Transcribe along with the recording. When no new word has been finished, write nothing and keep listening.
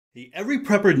Every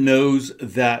prepper knows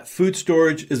that food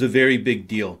storage is a very big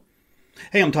deal.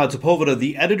 Hey, I'm Todd Sepulveda,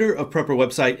 the editor of Prepper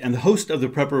Website and the host of the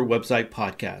Prepper Website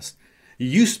podcast.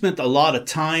 You spent a lot of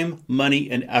time,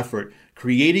 money, and effort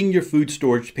creating your food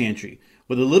storage pantry.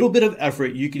 With a little bit of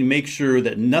effort, you can make sure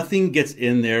that nothing gets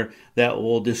in there that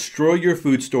will destroy your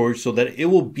food storage so that it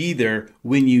will be there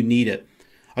when you need it.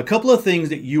 A couple of things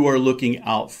that you are looking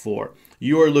out for.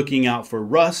 You are looking out for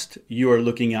rust. You are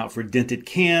looking out for dented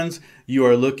cans. You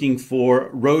are looking for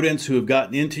rodents who have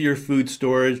gotten into your food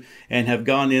storage and have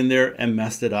gone in there and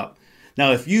messed it up.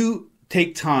 Now, if you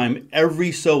take time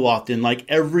every so often, like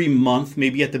every month,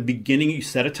 maybe at the beginning, you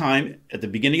set a time at the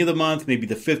beginning of the month, maybe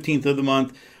the 15th of the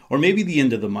month, or maybe the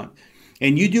end of the month,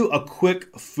 and you do a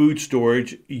quick food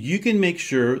storage, you can make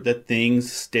sure that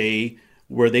things stay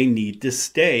where they need to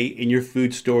stay and your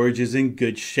food storage is in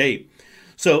good shape.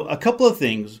 So a couple of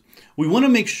things. We want to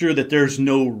make sure that there's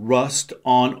no rust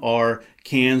on our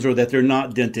cans or that they're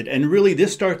not dented. And really,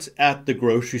 this starts at the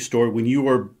grocery store. When you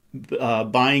are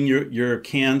buying your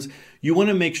cans, you want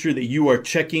to make sure that you are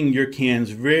checking your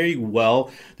cans very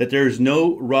well, that there's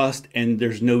no rust and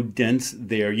there's no dents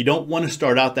there. You don't want to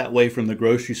start out that way from the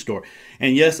grocery store.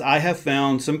 And yes, I have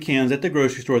found some cans at the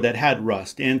grocery store that had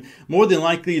rust. And more than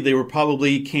likely, they were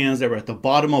probably cans that were at the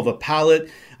bottom of a pallet.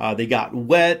 They got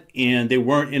wet and they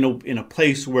weren't in a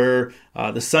place where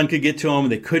the sun could get to them.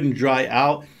 They couldn't dry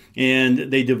out.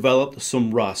 And they developed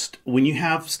some rust. When you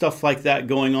have stuff like that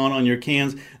going on your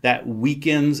cans, that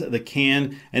weakens the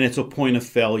can and it's a point of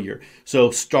failure.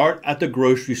 So start at the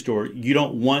grocery store. You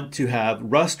don't want to have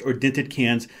rust or dented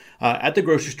cans at the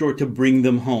grocery store to bring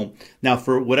them home. Now,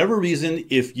 for whatever reason,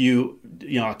 if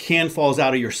a can falls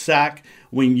out of your sack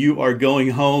when you are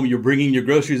going home, you're bringing your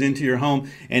groceries into your home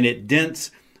and it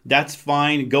dents, that's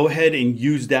fine. Go ahead and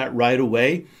use that right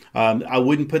away. I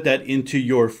wouldn't put that into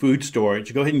your food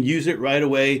storage. Go ahead and use it right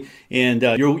away and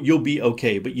you'll be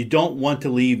okay. But you don't want to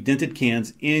leave dented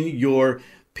cans in your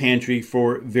pantry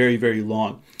for very, very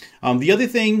long. The other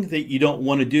thing that you don't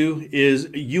want to do is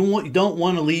you don't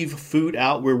want to leave food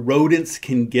out where rodents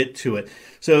can get to it.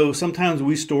 So sometimes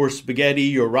we store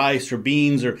spaghetti or rice or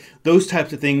beans or those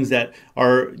types of things that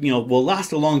are, will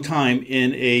last a long time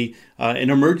in an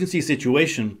emergency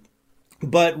situation.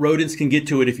 But rodents can get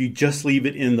to it if you just leave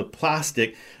it in the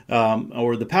plastic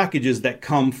or the packages that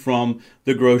come from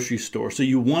the grocery store. So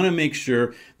you want to make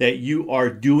sure that you are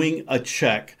doing a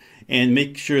check and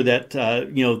make sure that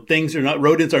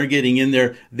rodents aren't getting in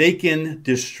there. They can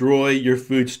destroy your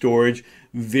food storage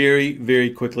very, very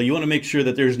quickly. You want to make sure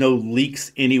that there's no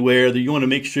leaks anywhere. You want to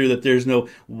make sure that there's no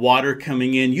water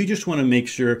coming in. You just want to make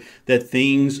sure that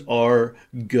things are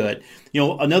good.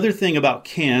 Another thing about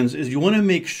cans is you want to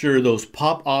make sure those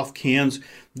pop-off cans,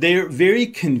 they're very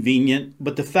convenient,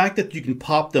 but the fact that you can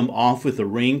pop them off with a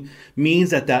ring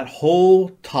means that whole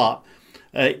top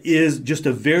is just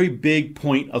a very big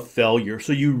point of failure.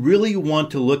 So you really want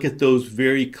to look at those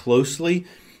very closely.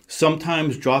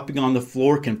 Sometimes dropping on the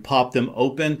floor can pop them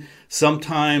open.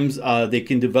 Sometimes they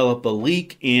can develop a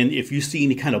leak. And if you see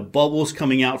any kind of bubbles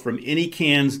coming out from any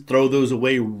cans, throw those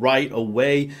away right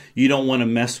away. You don't want to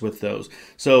mess with those.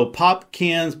 So pop-off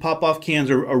cans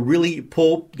are really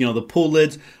the pull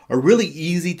lids are really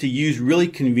easy to use, really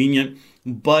convenient.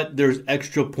 But there's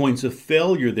extra points of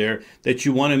failure there that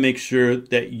you want to make sure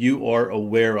that you are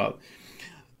aware of.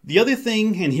 The other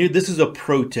thing, and here this is a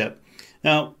pro tip.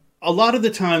 Now, a lot of the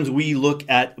times we look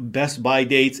at best by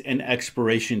dates and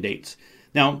expiration dates.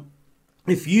 Now,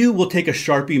 if you will take a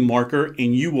Sharpie marker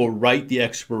and you will write the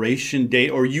expiration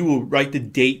date, or you will write the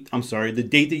date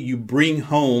that you bring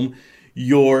home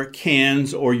your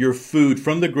cans or your food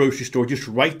from the grocery store, just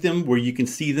write them where you can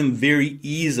see them very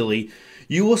easily.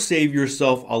 You will save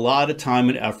yourself a lot of time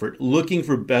and effort looking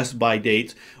for best by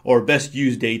dates or best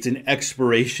use dates and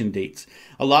expiration dates.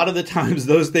 A lot of the times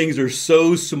those things are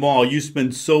so small, you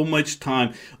spend so much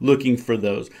time looking for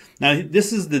those. Now,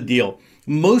 this is the deal.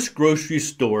 Most grocery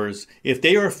stores, if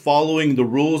they are following the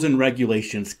rules and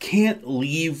regulations, can't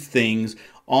leave things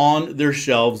on their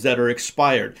shelves that are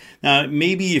expired. Now,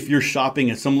 maybe if you're shopping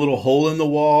at some little hole in the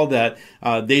wall that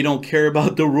they don't care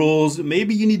about the rules,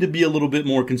 maybe you need to be a little bit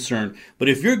more concerned. But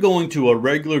if you're going to a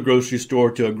regular grocery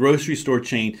store, to a grocery store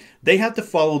chain, they have to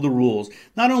follow the rules.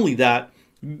 Not only that,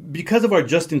 because of our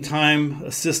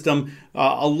just-in-time system,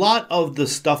 a lot of the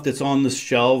stuff that's on the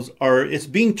shelves it's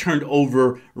being turned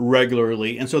over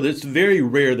regularly. And so it's very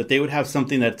rare that they would have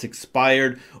something that's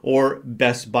expired or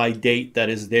best by date that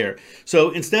is there.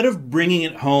 So instead of bringing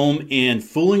it home and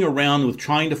fooling around with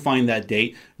trying to find that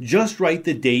date, just write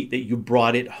the date that you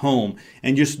brought it home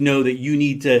and just know that you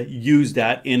need to use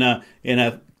that in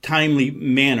a timely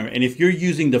manner. And if you're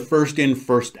using the first in,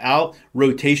 first out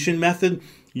rotation method,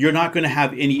 you're not going to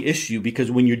have any issue, because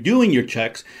when you're doing your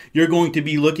checks, you're going to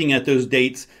be looking at those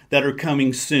dates that are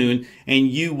coming soon, and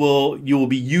you will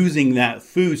be using that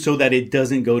food so that it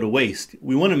doesn't go to waste.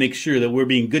 We want to make sure that we're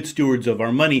being good stewards of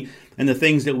our money and the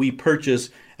things that we purchase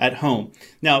at home.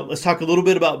 Now, let's talk a little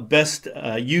bit about best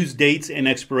use dates and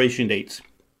expiration dates.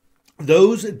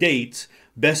 Those dates,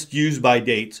 best use by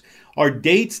dates, are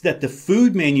dates that the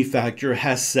food manufacturer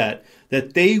has set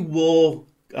that they will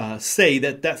say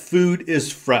that food is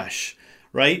fresh,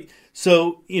 right?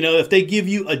 So, if they give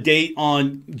you a date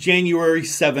on January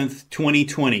 7th,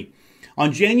 2020,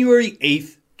 on January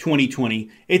 8th, 2020,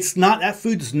 that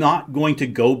food's not going to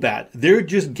go bad. They're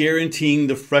just guaranteeing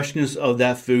the freshness of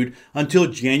that food until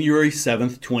January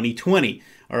 7th, 2020.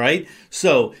 All right.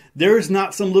 So there is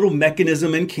not some little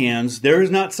mechanism in cans. There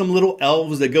is not some little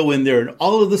elves that go in there and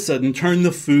all of a sudden turn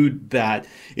the food bad.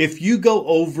 If you go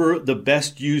over the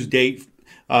best use date,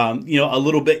 a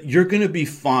little bit, you're going to be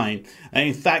fine. And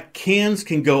in fact, cans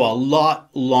can go a lot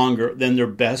longer than their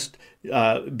best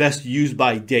use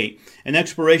by date. And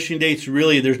expiration dates,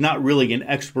 really, there's not really an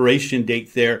expiration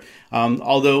date there.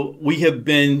 Although we have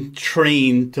been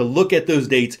trained to look at those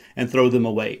dates and throw them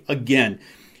away. Again,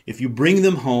 if you bring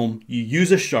them home, you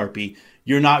use a Sharpie,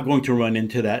 you're not going to run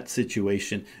into that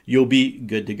situation. You'll be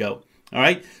good to go. All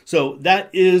right. So that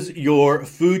is your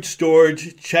food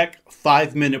storage check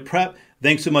 5-minute prep.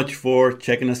 Thanks so much for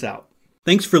checking us out.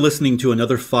 Thanks for listening to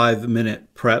another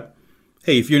 5-minute prep.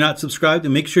 Hey, if you're not subscribed,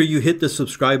 then make sure you hit the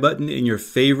subscribe button in your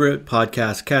favorite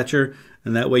podcast catcher,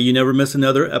 and that way you never miss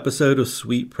another episode of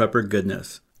Sweet Prepper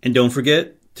goodness. And don't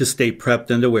forget to stay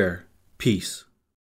prepped and aware. Peace.